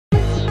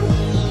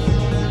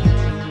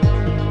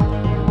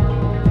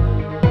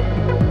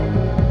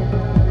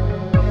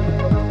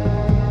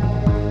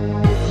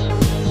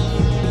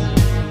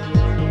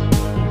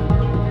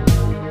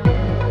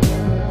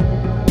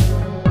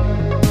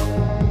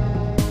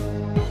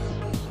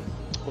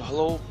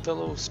Hello,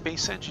 fellow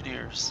space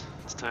engineers.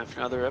 It's time for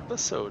another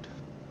episode.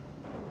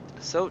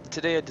 So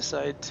today I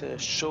decided to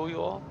show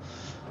you all.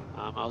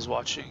 I was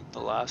watching the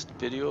last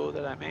video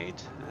that I made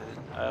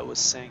and I was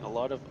saying a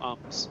lot of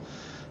ums.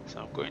 So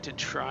I'm going to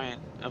try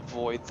and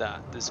avoid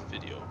that this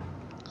video.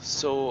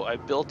 So I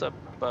built up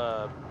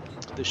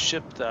the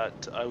ship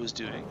that I was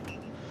doing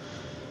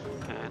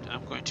and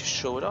I'm going to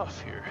show it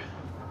off here.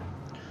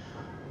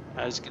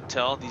 As you can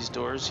tell, these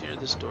doors here,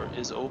 this door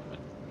is open.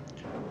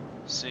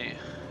 See,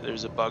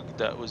 there's a bug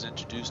that was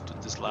introduced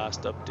with this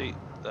last update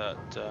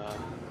that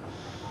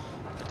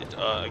I did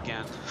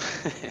again,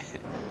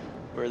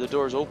 where the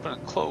doors open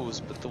and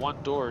close, but the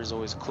one door is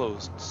always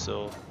closed,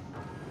 so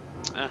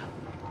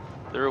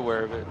they're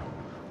aware of it.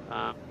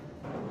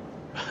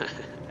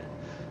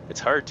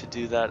 It's hard to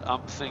do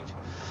that thing,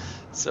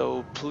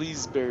 so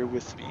please bear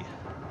with me.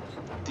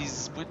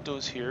 These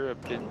windows here,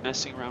 I've been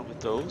messing around with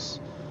those.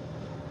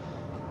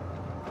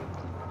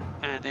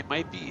 And they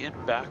might be in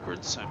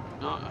backwards, I'm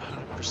not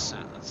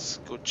 100%. Let's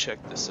go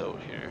check this out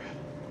here.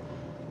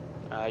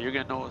 You're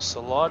going to notice a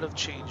lot of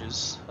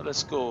changes.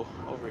 Let's go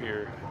over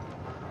here.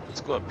 Let's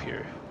go up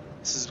here.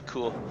 This is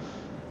cool.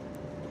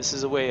 This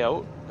is a way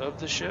out of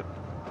the ship.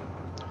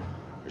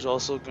 There's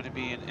also going to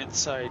be an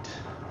inside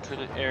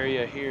kind of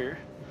area here,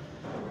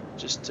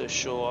 just to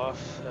show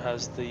off. It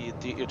has the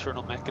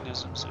internal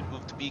mechanisms. I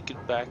moved the beacon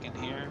back in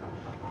here.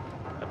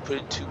 I put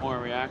in 2 more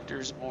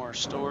reactors, more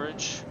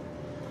storage.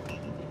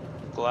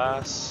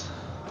 Glass.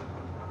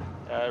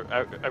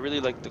 I really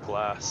like the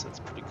glass.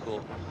 That's pretty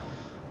cool.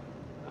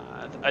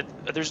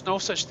 There's no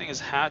such thing as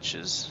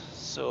hatches,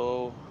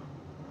 so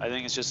I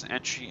think it's just an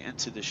entry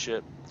into the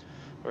ship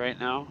right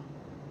now.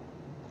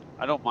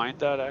 I don't mind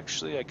that,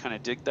 actually. I kind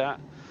of dig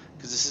that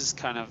because this is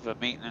kind of a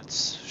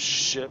maintenance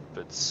ship.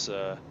 It's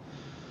a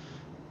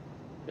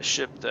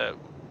ship that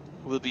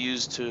will be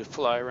used to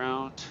fly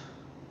around.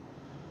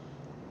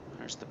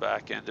 There's the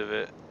back end of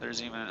it.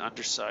 There's even an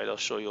underside. I'll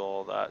show you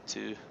all that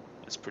too.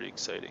 It's pretty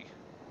exciting.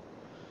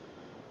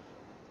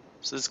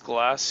 So this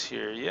glass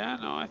here, yeah,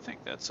 no, I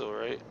think that's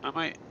alright. I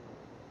might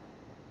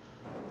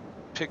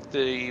pick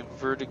the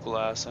inverted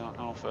glass. I don't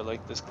know if I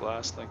like this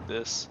glass like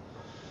this.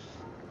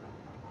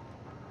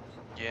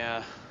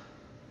 Yeah,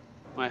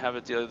 might have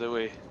it the other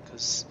way,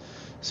 because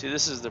see,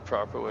 this is the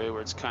proper way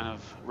where it's kind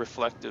of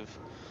reflective.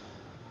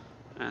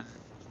 And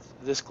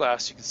this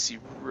glass you can see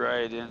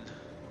right in,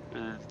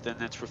 and then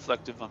it's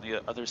reflective on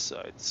the other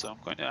side. So I'm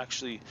going to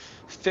actually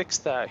fix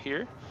that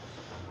here.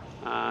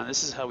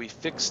 This is how we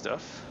fix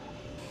stuff.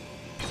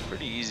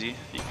 Pretty easy.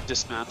 You can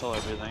dismantle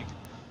everything.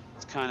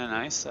 It's kind of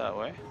nice that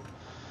way.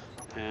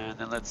 And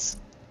then let's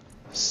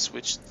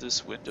switch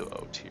this window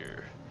out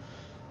here.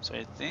 So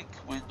I think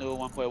window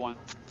 1x1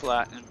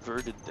 flat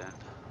inverted then.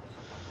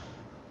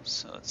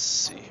 So let's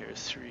see here,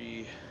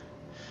 3.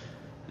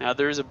 Now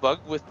there's a bug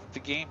with the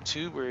game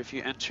too, where if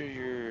you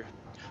enter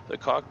the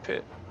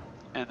cockpit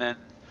and then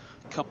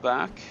come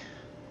back,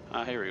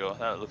 here we go,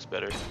 that looks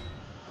better.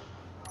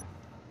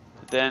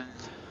 Then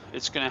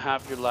it's going to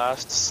have your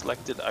last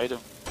selected item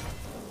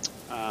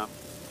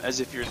as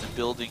if you're in the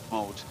building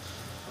mode.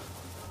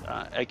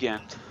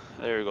 Again,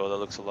 there we go, that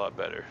looks a lot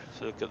better.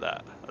 So look at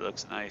that, that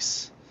looks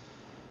nice.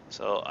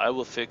 So I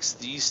will fix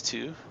these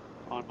 2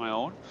 on my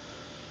own.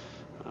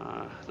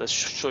 Let's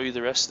show you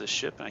the rest of the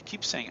ship. And I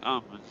keep saying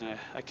and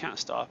I can't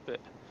stop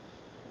it.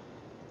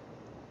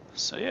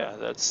 So yeah,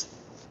 that's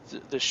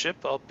the ship.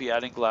 I'll be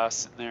adding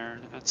glass in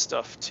there and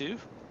stuff too.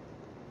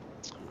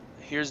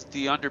 Here's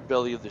the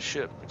underbelly of the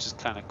ship, which is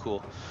kind of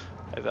cool.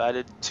 I've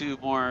added 2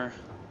 more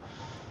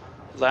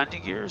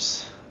landing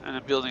gears, and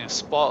I'm building a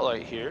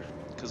spotlight here,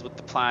 because what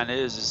the plan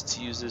is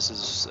to use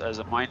this as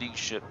a mining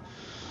ship.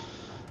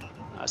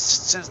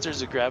 Since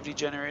there's a gravity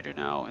generator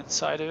now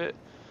inside of it,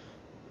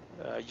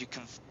 you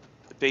can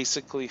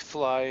basically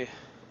fly,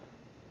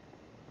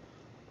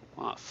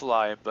 well, not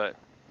fly, but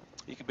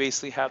you can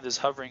basically have this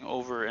hovering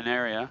over an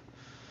area,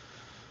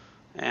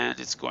 and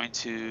it's going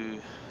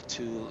to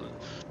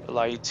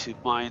allow you to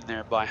mine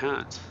there by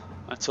hand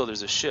until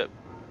there's a ship.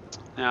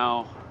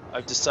 Now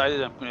I've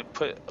decided I'm going to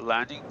put a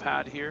landing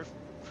pad here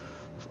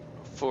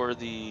for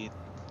the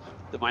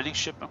mining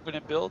ship I'm going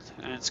to build,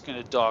 and it's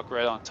going to dock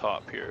right on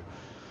top here.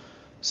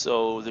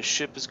 So the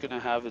ship is going to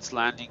have its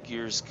landing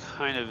gears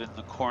kind of in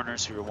the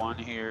corners here. 1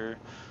 here,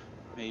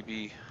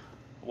 maybe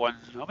 1,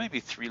 oh, maybe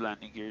 3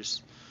 landing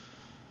gears.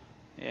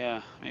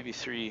 Yeah, maybe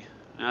 3.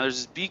 Now there's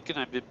this beacon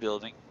I've been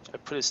building. I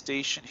put a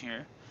station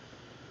here.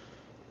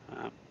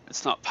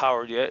 It's not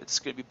powered yet. It's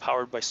going to be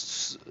powered by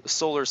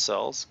solar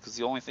cells, because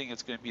the only thing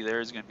that's going to be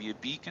there is going to be a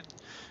beacon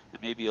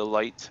and maybe a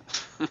light.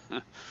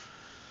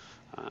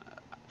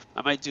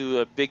 I might do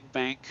a big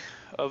bank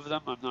of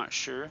them, I'm not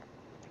sure.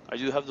 I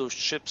do have those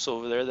ships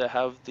over there that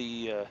have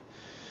the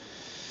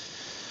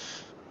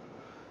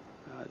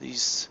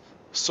these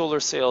solar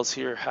sails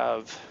here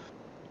have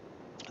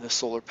the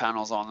solar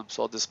panels on them,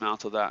 so I'll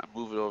dismantle that and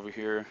move it over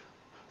here.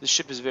 This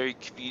ship is very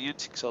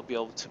convenient because I'll be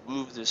able to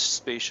move this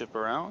spaceship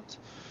around.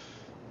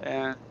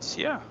 And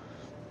yeah,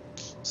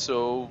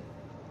 so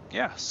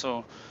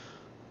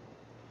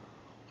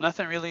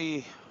nothing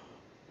really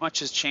much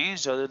has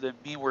changed other than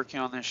me working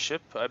on this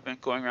ship. I've been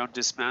going around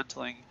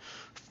dismantling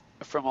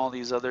from all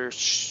these other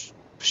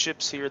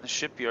ships here in the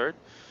shipyard.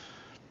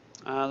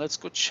 Let's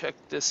go check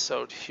this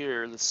out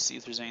here. Let's see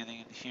if there's anything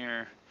in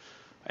here.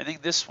 I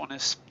think this one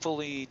is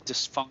fully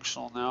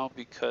dysfunctional now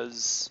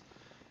because,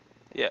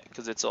 yeah,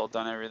 because it's all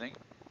done everything.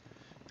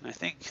 And I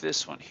think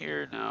this one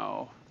here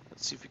now,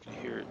 let's see if we can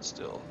hear it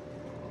still.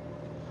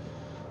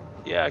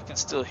 Yeah, I can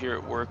still hear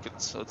it working,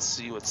 so let's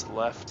see what's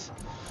left.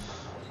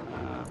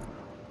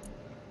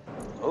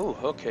 Oh,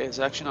 okay, there's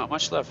actually not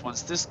much left.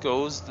 Once this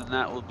goes, then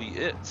that will be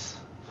it.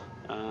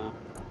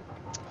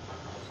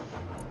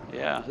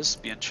 Yeah, this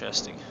will be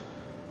interesting.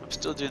 I'm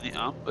still doing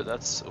the but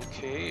that's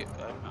okay.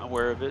 I'm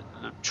aware of it,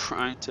 and I'm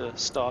trying to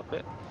stop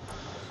it.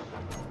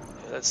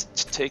 Yeah, let's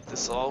take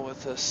this all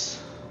with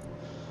us.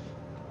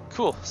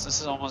 Cool, so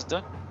this is almost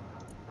done.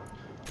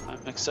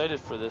 I'm excited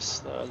for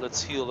this.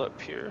 Let's heal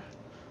up here,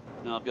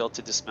 and I'll be able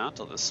to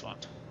dismantle this one.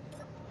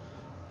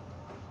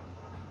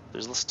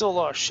 There's still a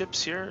lot of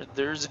ships here.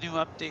 There's a new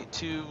update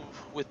too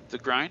with the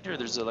grinder.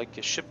 There's like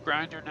a ship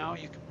grinder now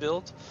you can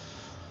build.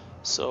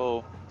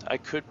 So I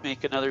could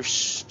make another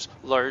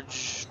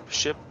large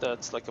ship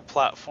that's like a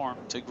platform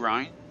to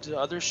grind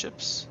other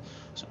ships.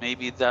 So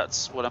maybe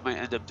that's what I might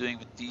end up doing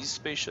with these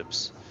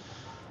spaceships.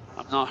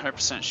 I'm not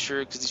 100% sure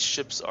because these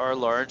ships are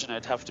large and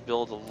I'd have to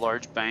build a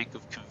large bank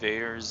of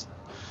conveyors.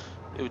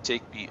 It would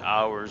take me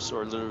hours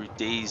or literally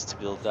days to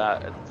build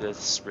that at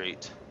this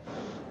rate.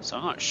 So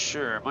I'm not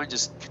sure. I might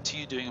just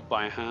continue doing it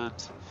by hand.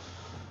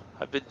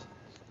 I've been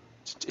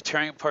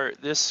tearing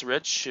apart this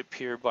red ship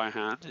here by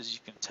hand, as you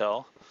can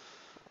tell.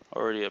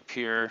 Already up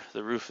here,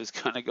 the roof is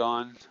kind of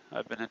gone.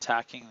 I've been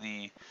attacking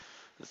the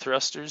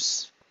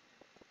thrusters.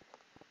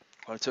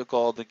 I took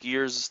all the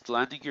gears, the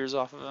landing gears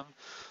off of them.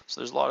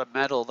 So there's a lot of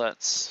metal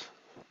that's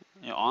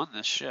on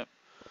this ship.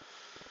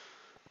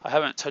 I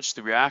haven't touched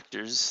the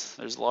reactors.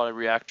 There's a lot of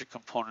reactor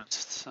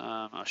components.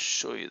 I'll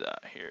show you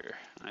that here.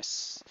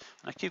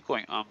 I keep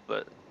going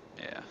but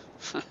yeah.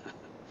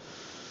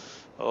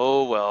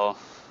 Oh well,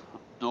 I'm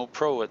no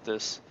pro at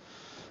this.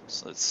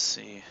 So let's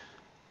see.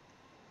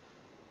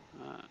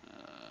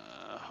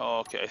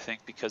 Okay, I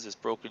think because it's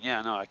broken.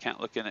 Yeah, no, I can't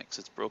look in it because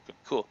it's broken.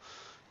 Cool.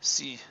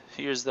 See,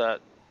 here's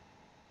that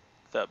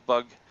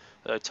bug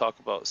that I talk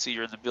about. See,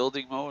 you're in the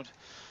building mode,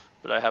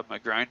 but I have my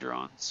grinder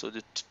on. So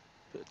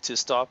to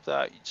stop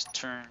that, you just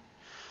turn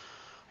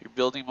your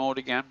building mode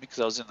again because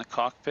I was in the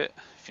cockpit,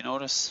 if you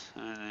notice.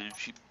 And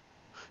if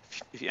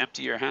you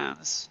empty your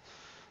hands,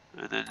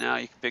 and then now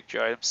you can pick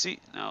your item. See,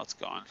 now it's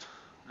gone.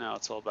 Now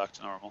it's all back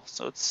to normal.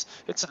 So it's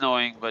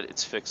annoying, but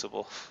it's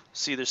fixable.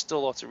 See, there's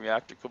still lots of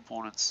reactor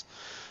components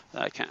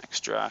that I can't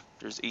extract.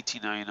 There's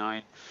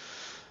 1899.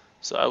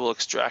 So I will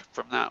extract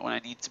from that when I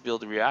need to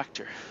build a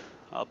reactor.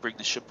 I'll bring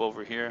the ship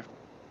over here.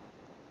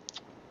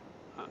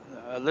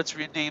 Let's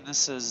rename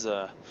this as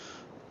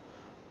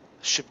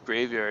ship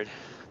graveyard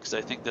because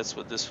I think that's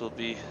what this will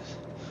be.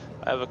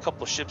 I have a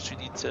couple ships we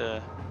need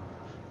to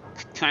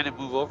kind of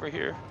move over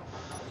here.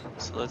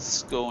 So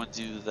let's go and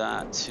do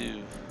that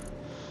too.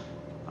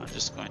 I'm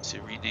just going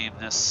to rename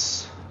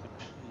this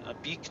a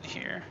beacon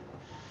here.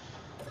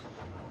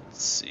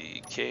 Let's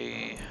see,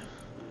 K.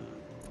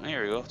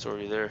 Here we go, it's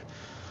already there.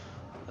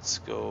 Let's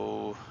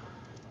go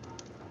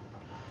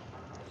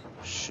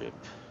ship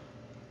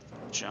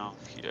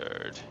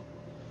junkyard.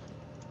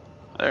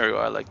 There we go,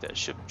 I like that,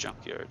 ship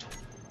junkyard.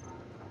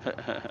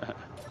 Because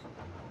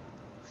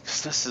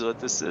this is what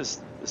this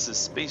is. This is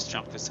space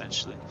junk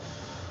essentially.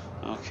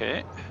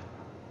 Okay.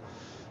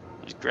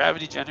 There's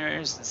gravity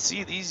generators, and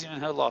see, these even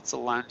have lots of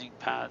landing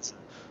pads.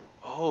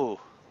 Oh,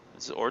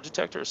 is it ore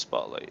detector or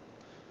spotlight?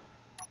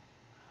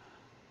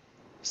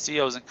 See,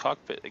 I was in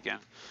cockpit again.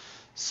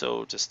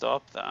 So to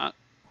stop that,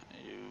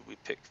 we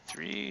pick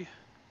 3,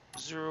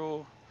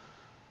 0,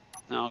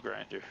 now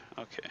grinder.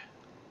 Okay,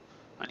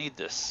 I need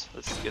this.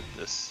 Let's get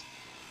this.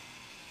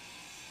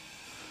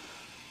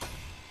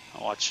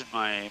 I'm watching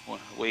my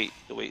weight.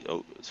 The weight,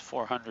 oh, it's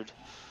 400.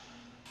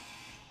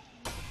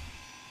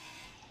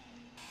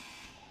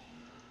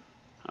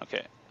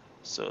 Okay,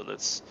 so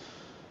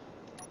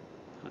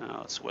now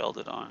let's weld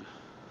it on.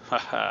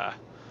 Haha.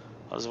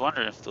 I was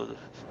wondering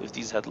if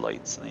these had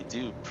lights, and they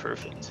do.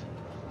 Perfect.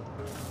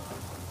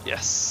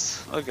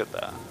 Yes, look at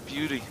that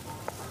beauty.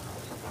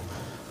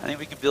 I think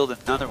we can build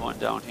another one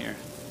down here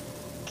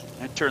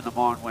and turn them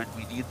on when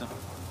we need them.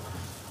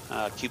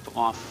 Keep them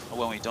off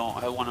when we don't.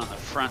 I have one on the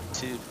front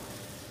too.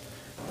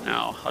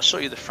 Now I'll show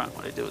you the front.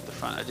 What I did with the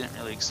front. I didn't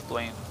really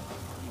explain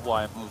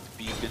why I moved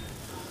the beacon.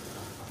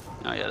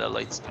 Oh yeah, that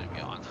light's gonna be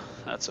on.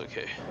 That's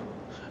okay.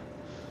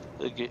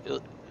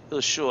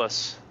 It'll show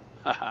us.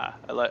 Haha,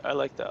 I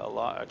like that a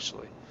lot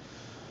actually.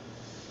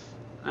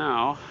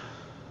 Now,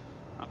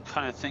 I'm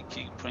kind of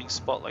thinking putting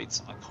spotlights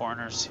in the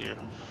corners here.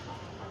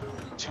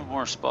 2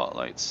 more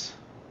spotlights.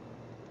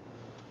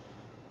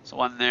 So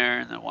one there,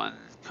 and then one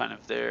kind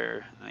of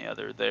there, and the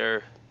other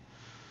there.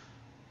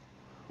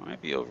 Or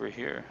maybe over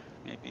here,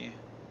 maybe.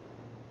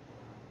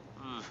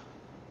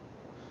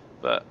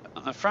 But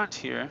on the front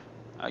here,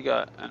 I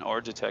got an ore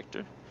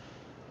detector.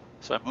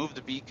 So I moved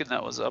the beacon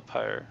that was up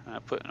higher, and I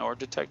put an ore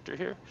detector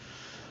here.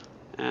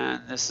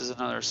 And this is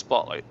another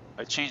spotlight.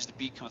 I changed the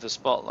beacon with a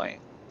spotlight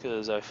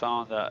because I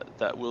found that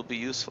that will be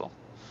useful.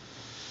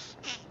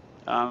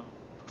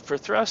 For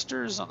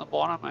thrusters on the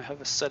bottom, I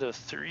have a set of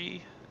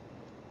 3.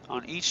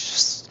 On each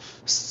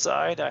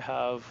side, I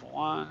have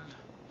 1,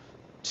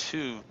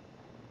 2.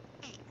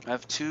 I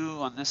have 2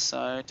 on this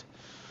side.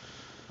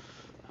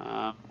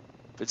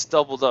 It's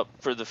doubled up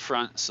for the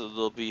front, so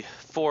there'll be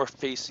 4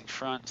 facing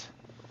front,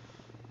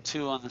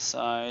 2 on the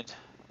side,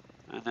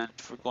 and then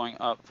for going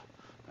up,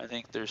 I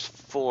think there's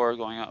 4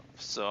 going up.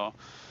 So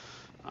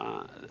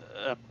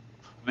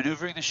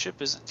maneuvering the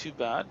ship isn't too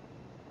bad.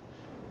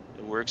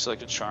 It works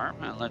like a charm,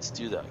 and let's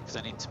do that because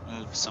I need to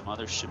move some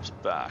other ships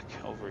back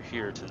over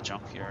here to the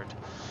junkyard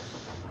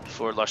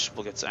before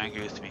Lushable gets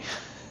angry with me.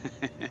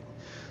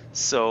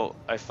 So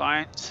I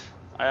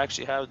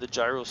actually have the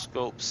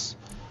gyroscopes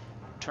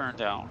turned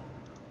down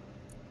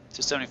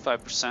to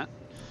 75%.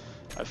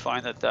 I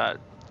find that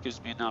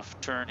gives me enough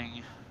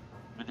turning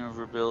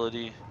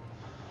maneuverability,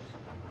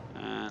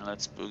 and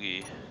let's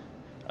boogie.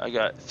 I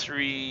got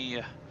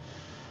 3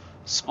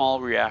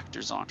 small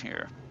reactors on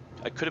here.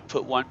 I could have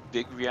put 1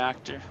 big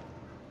reactor,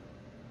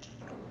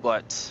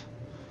 but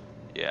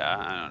yeah,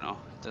 I don't know.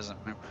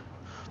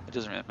 It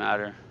doesn't really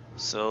matter.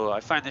 So I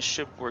find this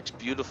ship works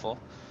beautiful.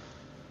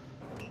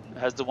 It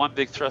has the 1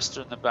 big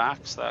thruster in the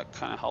back, so that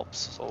kind of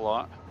helps a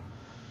lot.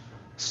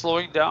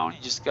 Slowing down,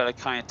 you just gotta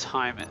kind of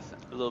time it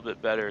a little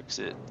bit better because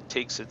it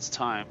takes its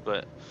time,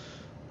 but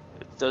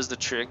it does the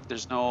trick.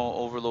 There's no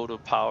overload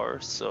of power,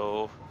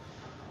 so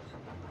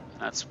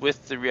that's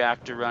with the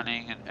reactor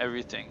running and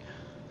everything.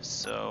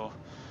 So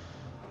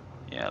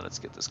yeah, let's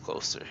get this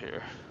closer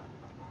here.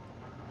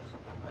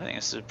 I think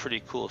this is a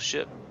pretty cool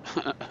ship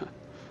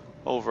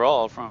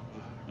overall from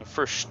the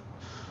first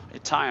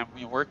time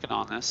we're working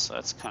on this.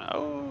 That's kind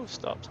of, oh,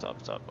 stop.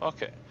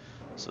 Okay,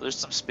 so there's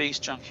some space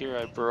junk here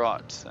I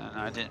brought and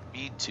I didn't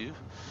mean to.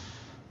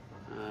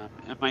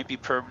 It might be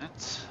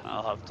permanent.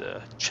 I'll have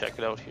to check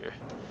it out here.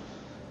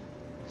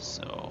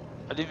 So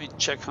I didn't even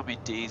check how many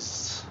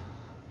days.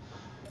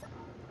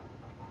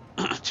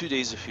 2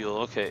 days of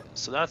fuel. Okay,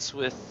 so that's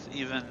with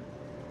even.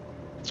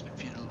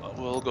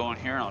 We'll go in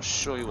here and I'll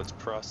show you what's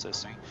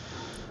processing.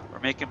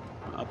 We're making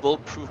a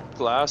bulletproof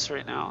glass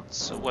right now.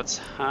 So what's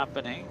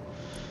happening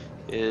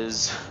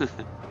is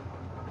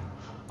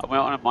I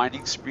went on a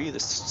mining spree. The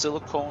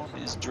silicone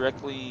is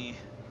directly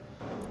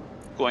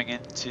going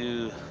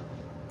into,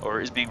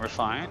 or is being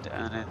refined,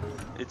 and then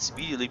it's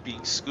immediately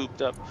being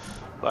scooped up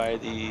by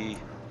the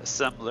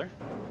assembler,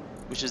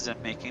 which is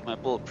then making my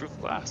bulletproof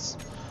glass,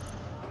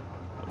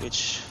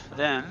 which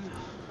then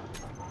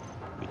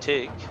we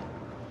take.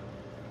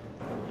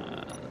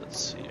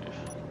 Let's see here.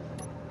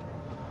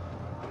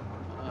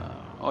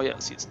 Oh yeah,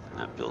 see, it's in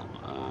that build.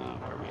 Where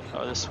are we?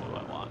 Oh, this is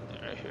what I want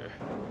right here.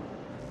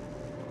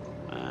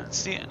 And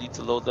see, I need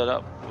to load that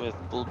up with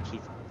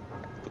bulletproof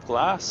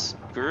glass,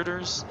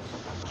 girders,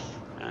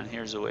 and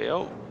here's a way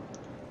out.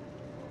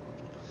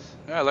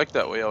 Yeah, I like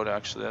that way out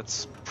actually.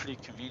 That's pretty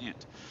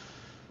convenient.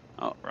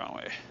 Oh, wrong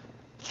way.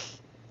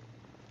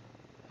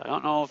 I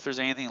don't know if there's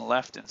anything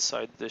left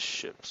inside this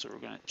ship, so we're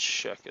gonna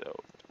check it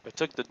out. I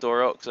took the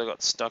door out because I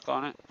got stuck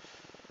on it.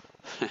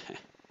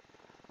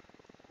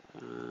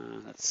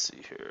 Let's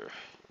see here.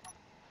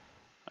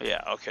 Oh,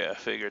 yeah, okay, I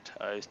figured.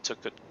 I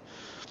took it.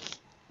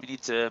 We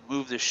need to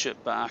move this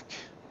ship back.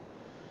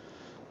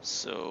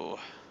 So,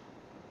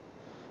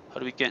 how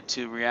do we get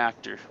to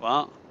reactor?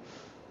 Well,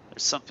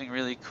 there's something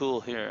really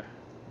cool here.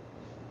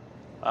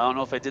 I don't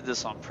know if I did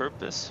this on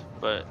purpose,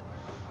 but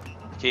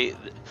okay,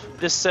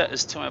 this set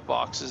is to my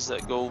boxes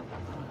that go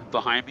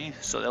behind me,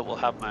 so that will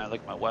have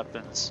my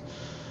weapons,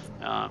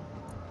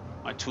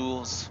 my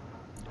tools,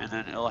 and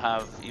then it'll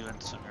have even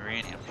some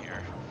uranium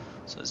here.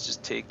 So let's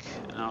just take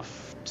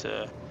enough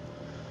to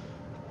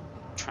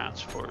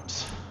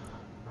transport.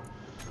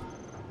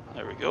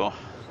 There we go.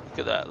 Look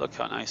at that. Look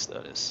how nice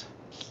that is.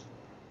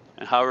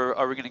 And how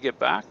are we going to get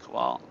back?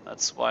 Well,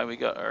 that's why we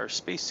got our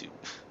spacesuit.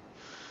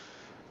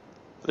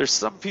 There's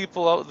some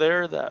people out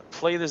there that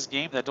play this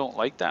game that don't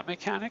like that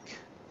mechanic.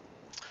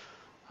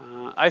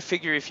 I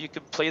figure if you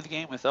can play the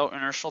game without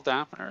inertial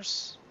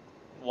dampeners,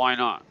 why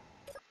not?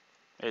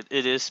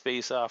 It is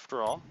space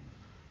after all.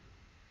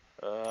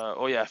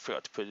 Oh yeah, I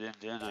forgot to put it in,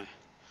 didn't I?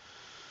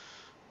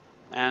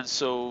 And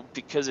so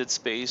because it's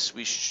space,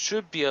 we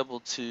should be able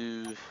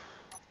to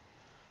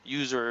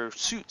use our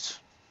suits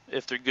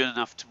if they're good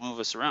enough to move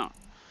us around.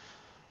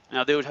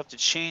 Now they would have to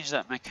change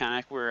that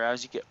mechanic where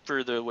as you get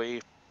further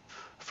away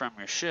from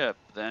your ship,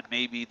 then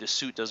maybe the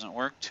suit doesn't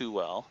work too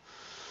well.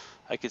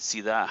 I could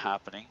see that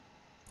happening.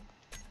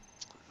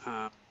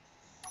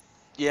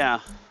 Yeah,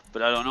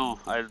 but I don't know.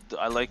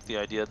 I like the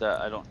idea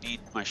that I don't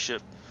need my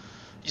ship.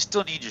 You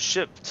still need your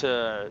ship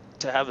to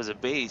have as a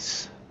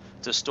base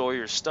to store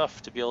your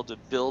stuff, to be able to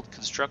build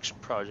construction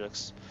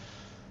projects.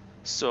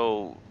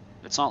 So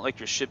it's not like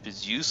your ship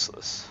is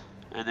useless.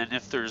 And then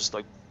if there's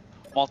like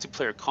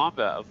multiplayer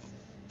combat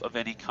of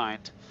any kind,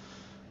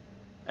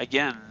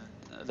 again,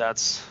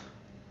 that's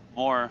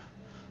more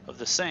of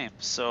the same.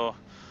 So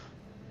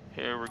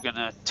here we're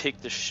gonna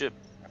take the ship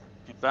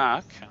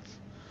back and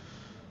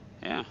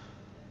yeah,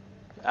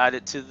 add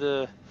it to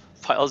the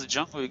piles of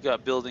junk we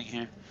got building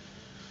here.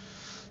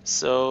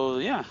 So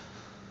yeah,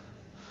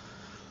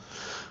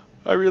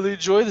 I really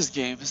enjoy this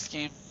game. This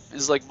game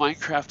is like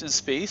Minecraft in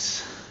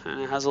space,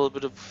 and it has a little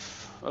bit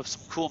of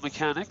some cool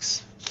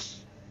mechanics.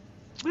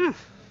 Yeah.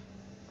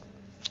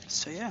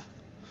 So yeah.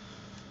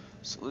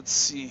 So let's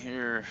see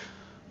here.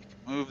 We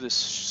can move this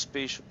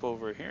spaceship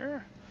over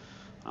here.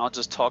 I'll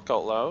just talk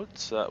out loud,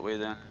 so that way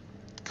then,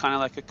 kind of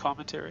like a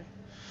commentary.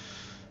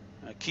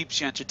 Keeps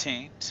you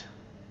entertained.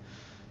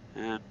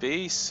 And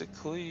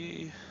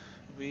basically,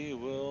 we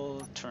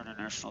will turn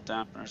inertial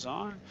dampeners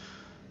on,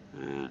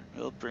 and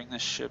we'll bring the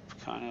ship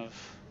kind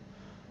of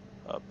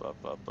up,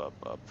 up, up, up,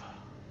 up.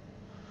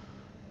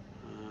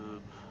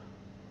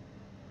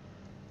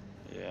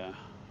 Yeah,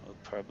 we'll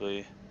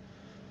probably,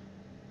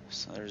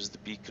 so there's the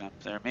beacon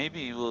up there.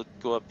 Maybe we'll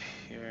go up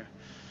here.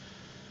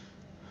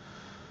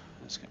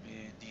 There's gonna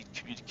be need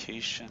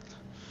communication.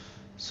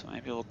 So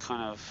maybe we'll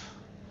kind of,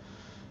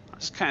 I'm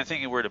just kind of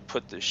thinking where to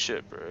put this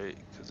ship, right?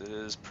 Because it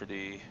is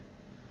pretty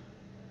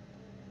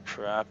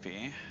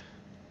crappy.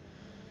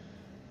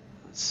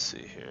 Let's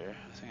see here.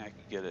 I think I can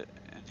get it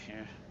in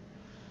here.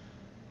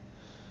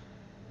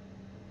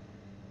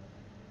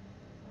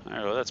 There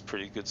we go. That's a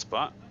pretty good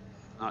spot.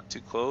 Not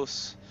too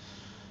close.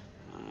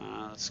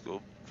 Let's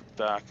go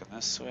back in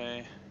this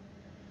way.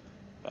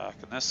 Back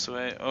in this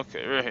way.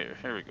 Okay, right here.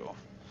 Here we go.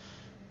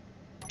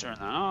 Turn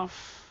that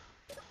off.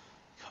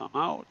 Come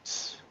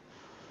out.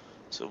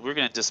 So we're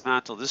gonna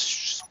dismantle this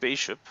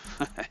spaceship.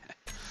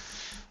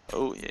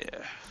 Oh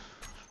yeah.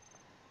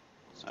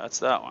 So that's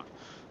that one.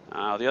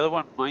 The other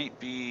one might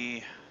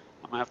be,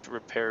 I'm gonna have to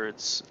repair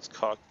its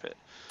cockpit.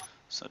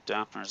 So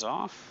dampeners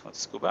off.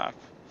 Let's go back.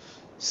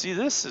 See,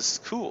 this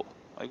is cool.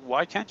 Like,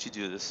 why can't you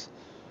do this?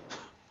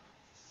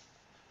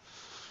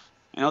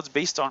 You know, it's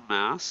based on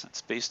mass.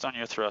 It's based on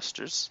your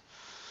thrusters.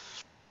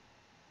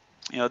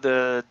 You know,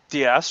 the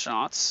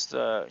astronauts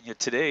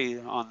today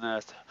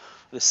on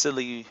the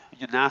silly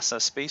NASA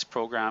space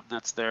program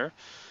that's there.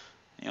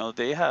 You know,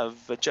 they have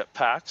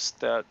jetpacks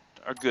that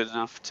are good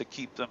enough to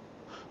keep them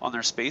on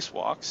their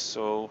spacewalks.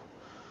 So,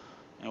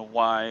 you know,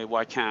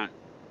 why can't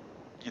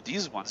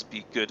these ones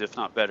be good, if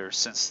not better,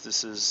 since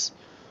this is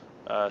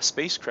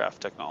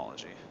spacecraft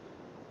technology?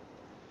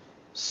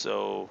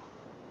 So,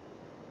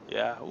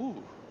 yeah.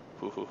 Ooh.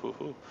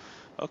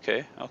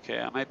 Okay,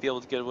 I might be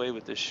able to get away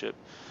with this ship.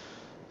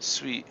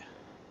 Sweet.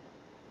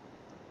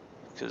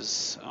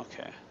 Because,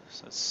 okay,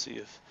 so let's see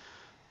if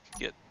we can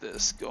get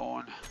this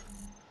going.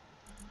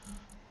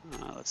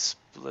 Let's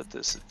split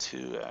this in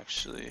two,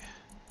 actually.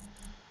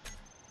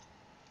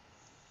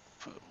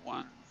 Put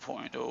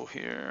 1.0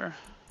 here.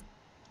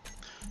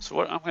 So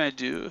what I'm going to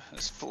do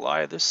is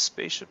fly this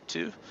spaceship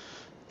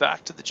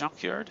back to the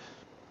junkyard,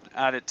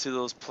 add it to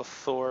those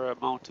plethora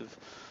amount of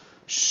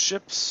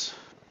ships.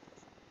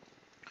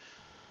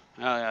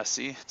 Oh yeah,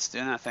 see, it's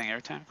doing that thing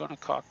every time I go in a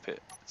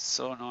cockpit. It's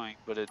so annoying,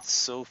 but it's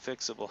so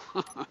fixable.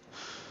 I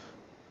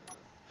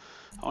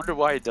wonder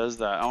why it does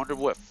that. I wonder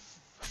what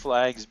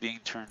flag is being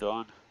turned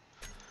on.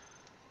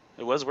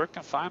 It was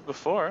working fine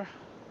before,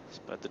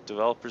 but the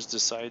developers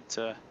decide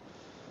to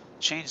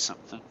change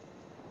something.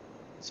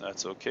 So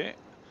that's okay.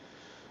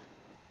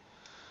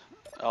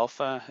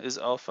 Alpha is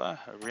alpha.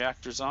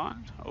 Reactor's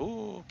on.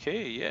 Oh,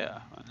 okay,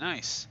 yeah,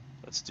 nice.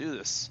 Let's do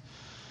this.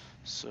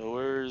 So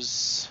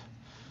where's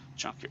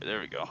junkyard? There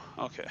we go.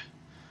 Okay.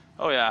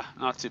 Oh yeah,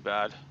 not too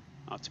bad.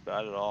 Not too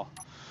bad at all.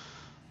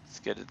 Let's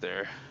get it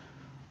there.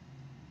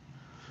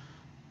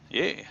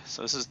 Yay.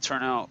 So this has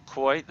turned out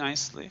quite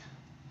nicely.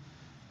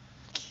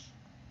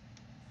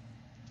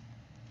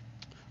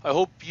 I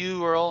hope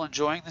you are all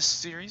enjoying this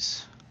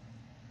series.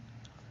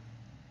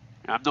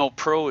 I'm no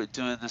pro at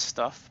doing this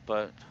stuff,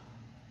 but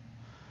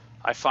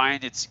I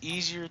find it's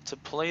easier to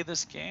play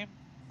this game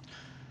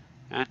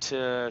and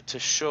to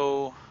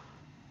show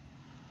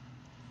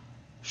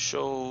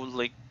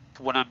like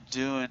what I'm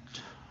doing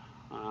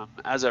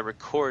as I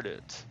record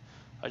it.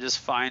 I just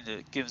find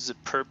it gives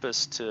it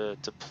purpose to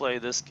play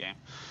this game.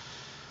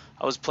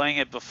 I was playing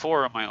it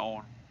before on my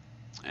own,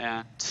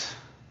 and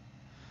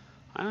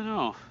I don't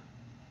know.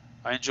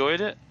 I enjoyed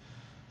it,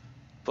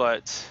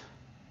 but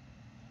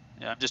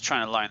yeah, I'm just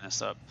trying to line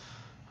this up.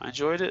 I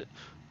enjoyed it,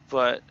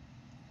 but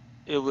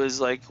it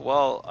was like,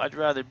 well, I'd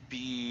rather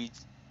be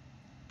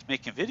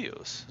making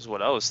videos, is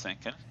what I was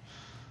thinking.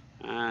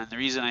 And the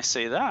reason I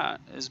say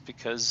that is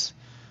because,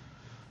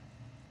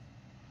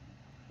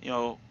 you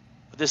know,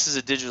 this is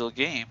a digital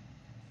game.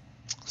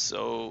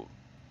 So,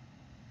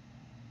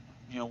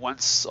 you know,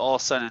 once all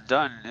said and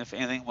done, if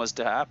anything was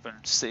to happen,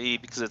 say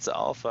because it's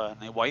alpha and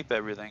they wipe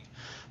everything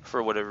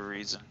for whatever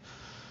reason,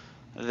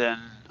 then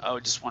I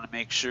would just want to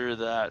make sure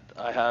that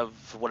I have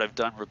what I've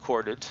done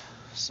recorded.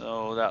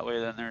 So that way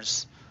then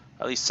there's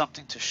at least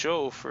something to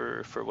show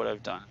for what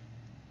I've done.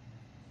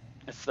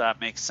 If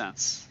that makes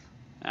sense.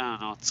 I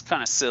don't know, it's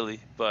kind of silly,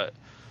 but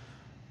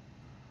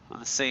on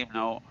the same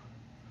note,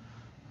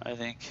 I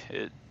think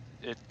it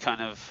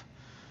kind of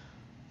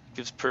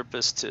gives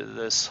purpose to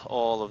this,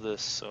 all of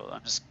this. So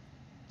I'm just,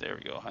 there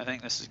we go. I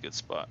think this is a good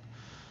spot.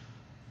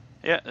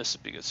 Yeah, this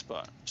would be a good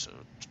spot. So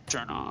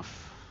turn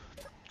off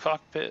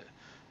cockpit,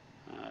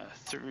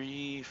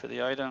 3 for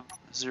the item,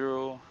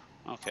 0.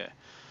 Okay,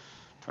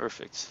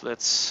 perfect.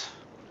 Let's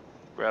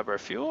grab our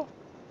fuel.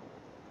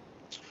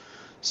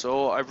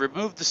 So I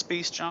removed the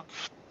space junk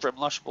from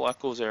Lushable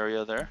Echo's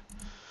area there.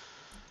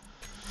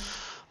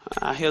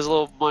 He has a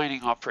little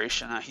mining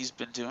operation that he's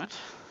been doing.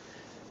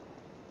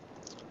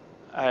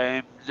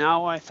 I'm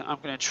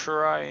gonna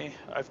try.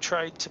 I've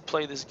tried to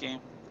play this game.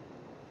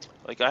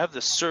 Like I have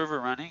the server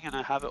running and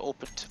I have it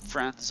open to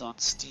friends on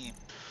Steam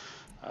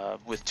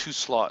with 2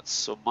 slots.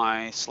 So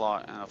my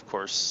slot and of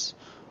course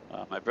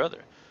my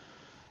brother.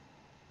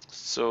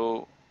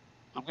 So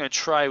I'm gonna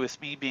try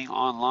with me being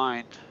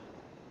online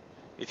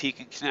if he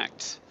can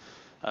connect.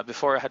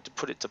 Before I had to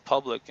put it to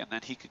public and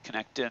then he could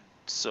connect in.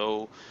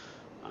 So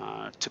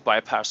to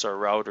bypass our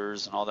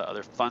routers and all that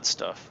other fun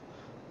stuff.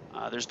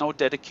 There's no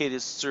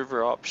dedicated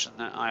server option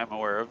that I am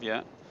aware of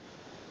yet.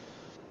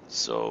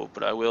 So,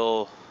 but I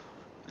will.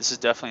 This is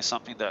definitely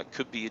something that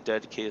could be a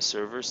dedicated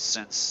server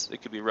since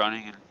it could be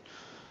running. And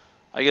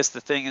I guess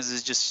the thing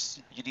is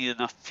just you need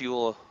enough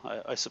fuel,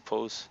 I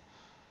suppose.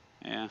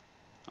 Yeah.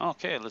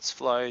 Okay, let's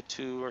fly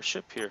to our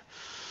ship here.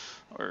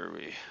 Where are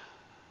we?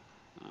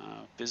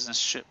 Business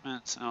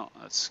shipment. No,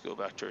 let's go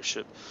back to our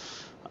ship.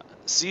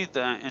 See,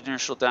 the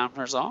inertial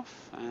dampener's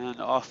off,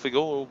 and off we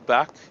go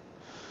back.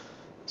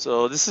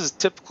 So this is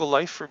typical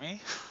life for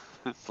me,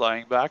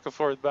 flying back and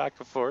forth, back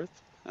and forth.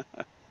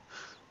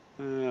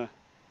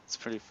 It's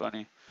pretty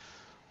funny.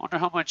 Wonder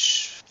how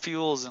much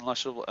fuel is in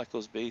Lushable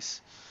Echo's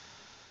base.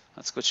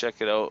 Let's go check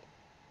it out.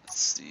 Let's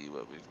see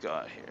what we've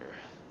got here.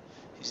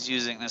 He's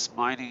using this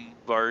mining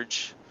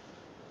barge,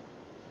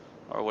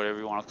 or whatever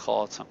you want to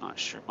call it. I'm not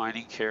sure.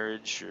 Mining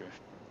carriage, or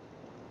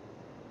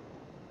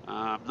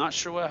I'm not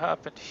sure what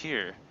happened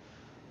here.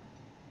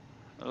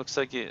 It looks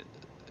like it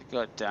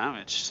got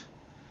damaged.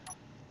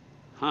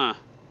 Huh.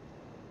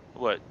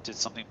 What, did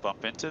something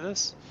bump into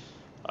this?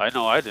 I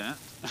know I didn't.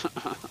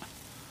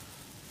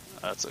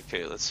 That's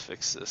okay, let's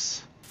fix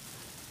this.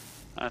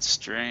 That's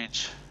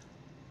strange.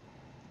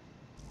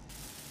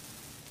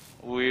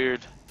 Weird.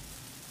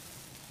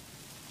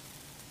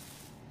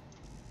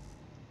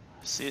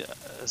 See,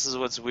 this is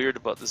what's weird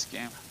about this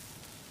game.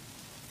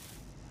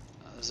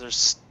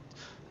 There's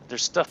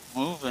stuff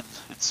moving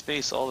in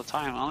space all the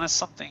time, unless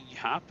something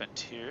happened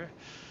here.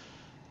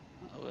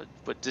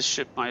 But this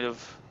ship might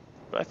have.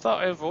 But I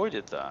thought I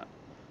avoided that.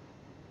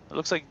 It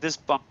looks like this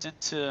bumped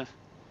into.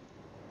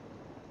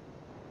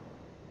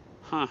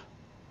 Huh.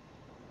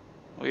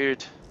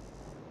 Weird.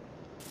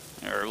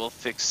 Here, we'll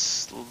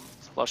fix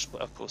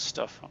Lushable Echo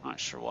stuff. I'm not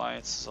sure why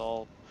it's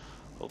all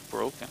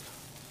broken.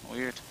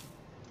 Weird.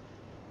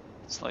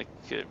 It's like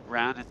it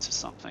ran into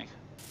something.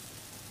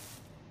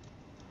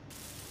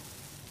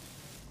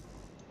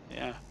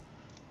 Yeah.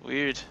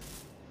 Weird.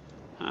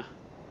 Huh.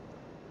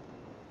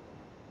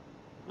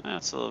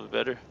 That's a little bit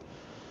better.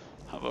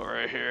 How about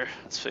right here?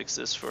 Let's fix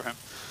this for him.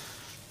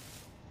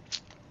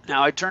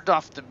 Now I turned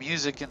off the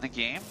music in the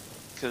game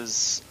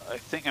because I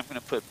think I'm going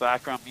to put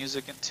background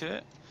music into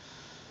it.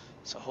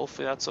 So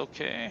hopefully that's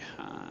okay.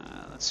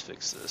 Let's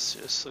fix this.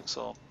 This looks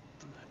all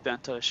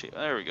bent out of shape.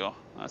 There we go.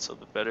 That's a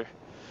little bit better.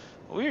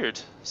 Weird.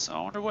 So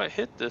I wonder what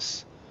hit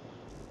this.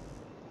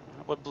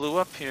 What blew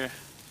up here?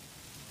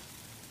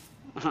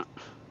 Look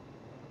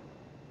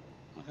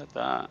at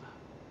that.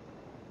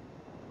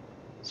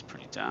 It's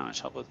pretty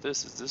damaged. How about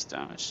this? Is this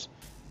damaged?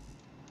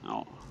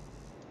 No.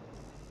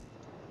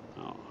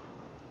 No.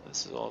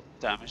 This is all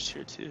damaged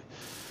here too.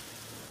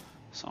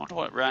 So I wonder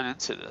what ran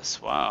into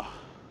this. Wow.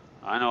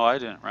 I know I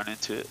didn't run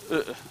into it.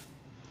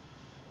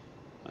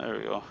 There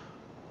we go.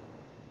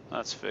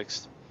 That's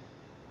fixed.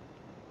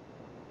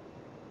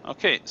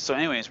 Okay, so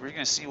anyways, we're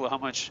gonna see how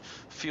much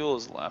fuel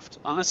is left.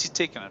 Unless he's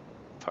taken it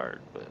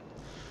apart, but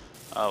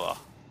oh well.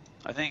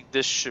 I think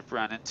this ship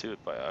ran into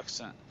it by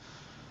accident.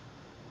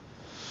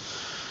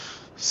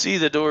 See,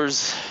 the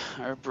doors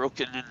are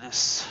broken in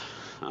this.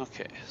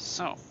 Okay,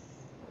 so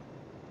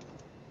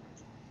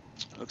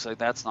looks like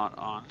that's not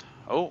on.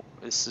 Oh,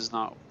 this is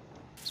not.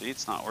 See,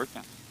 it's not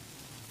working.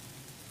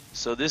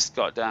 So this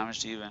got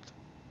damaged even.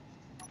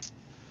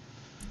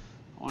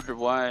 I wonder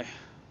why.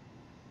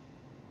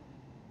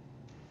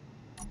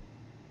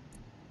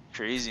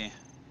 Crazy.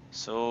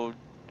 So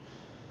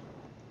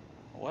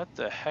what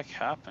the heck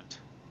happened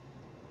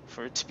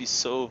for it to be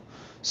so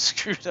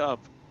screwed up?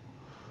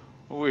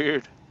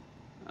 Weird.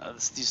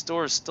 These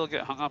doors still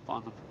get hung up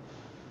on them.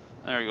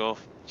 There we go.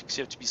 Because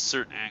you have to be a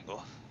certain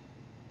angle.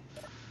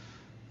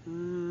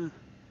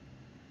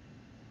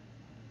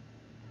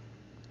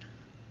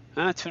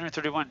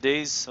 231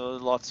 days, so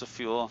lots of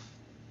fuel.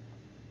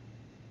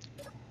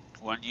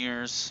 1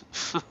 year's.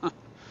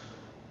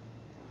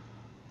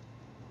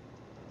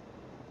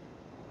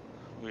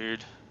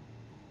 Weird.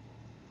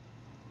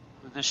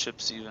 And this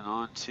ship's even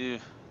on too.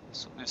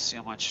 So I'm gonna see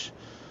how much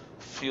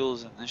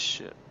fuel's in this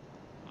ship.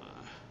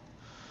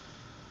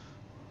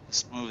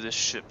 Let's move this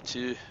ship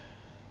too.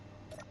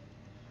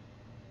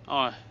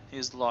 Oh, he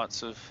has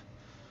lots of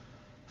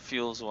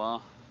fuel as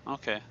well.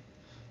 Okay,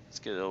 let's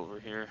get it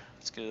over here.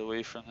 Let's get it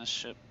away from this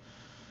ship.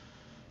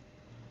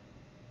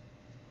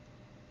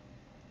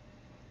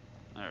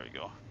 There we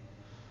go.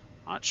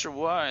 Not sure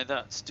why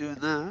that's doing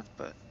that,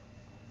 but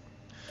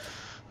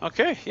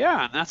okay,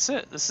 yeah, and that's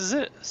it. This is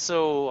it.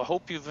 So I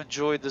hope you've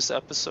enjoyed this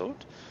episode.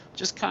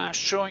 Just kind of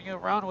showing you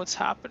around what's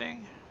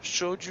happening.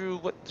 Showed you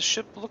what the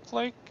ship looked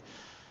like.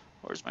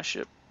 Where's my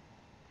ship?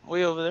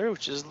 Way over there,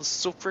 which is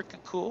so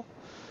freaking cool.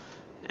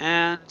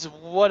 And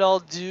what I'll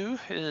do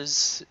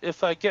is,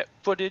 if I get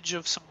footage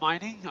of some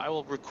mining, I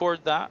will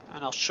record that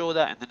and I'll show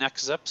that in the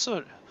next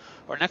episode.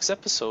 Or next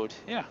episode,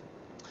 yeah.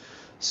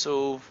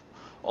 So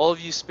all of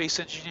you space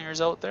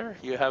engineers out there,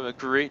 you have a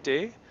great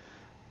day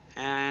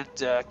and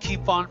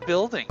keep on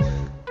building.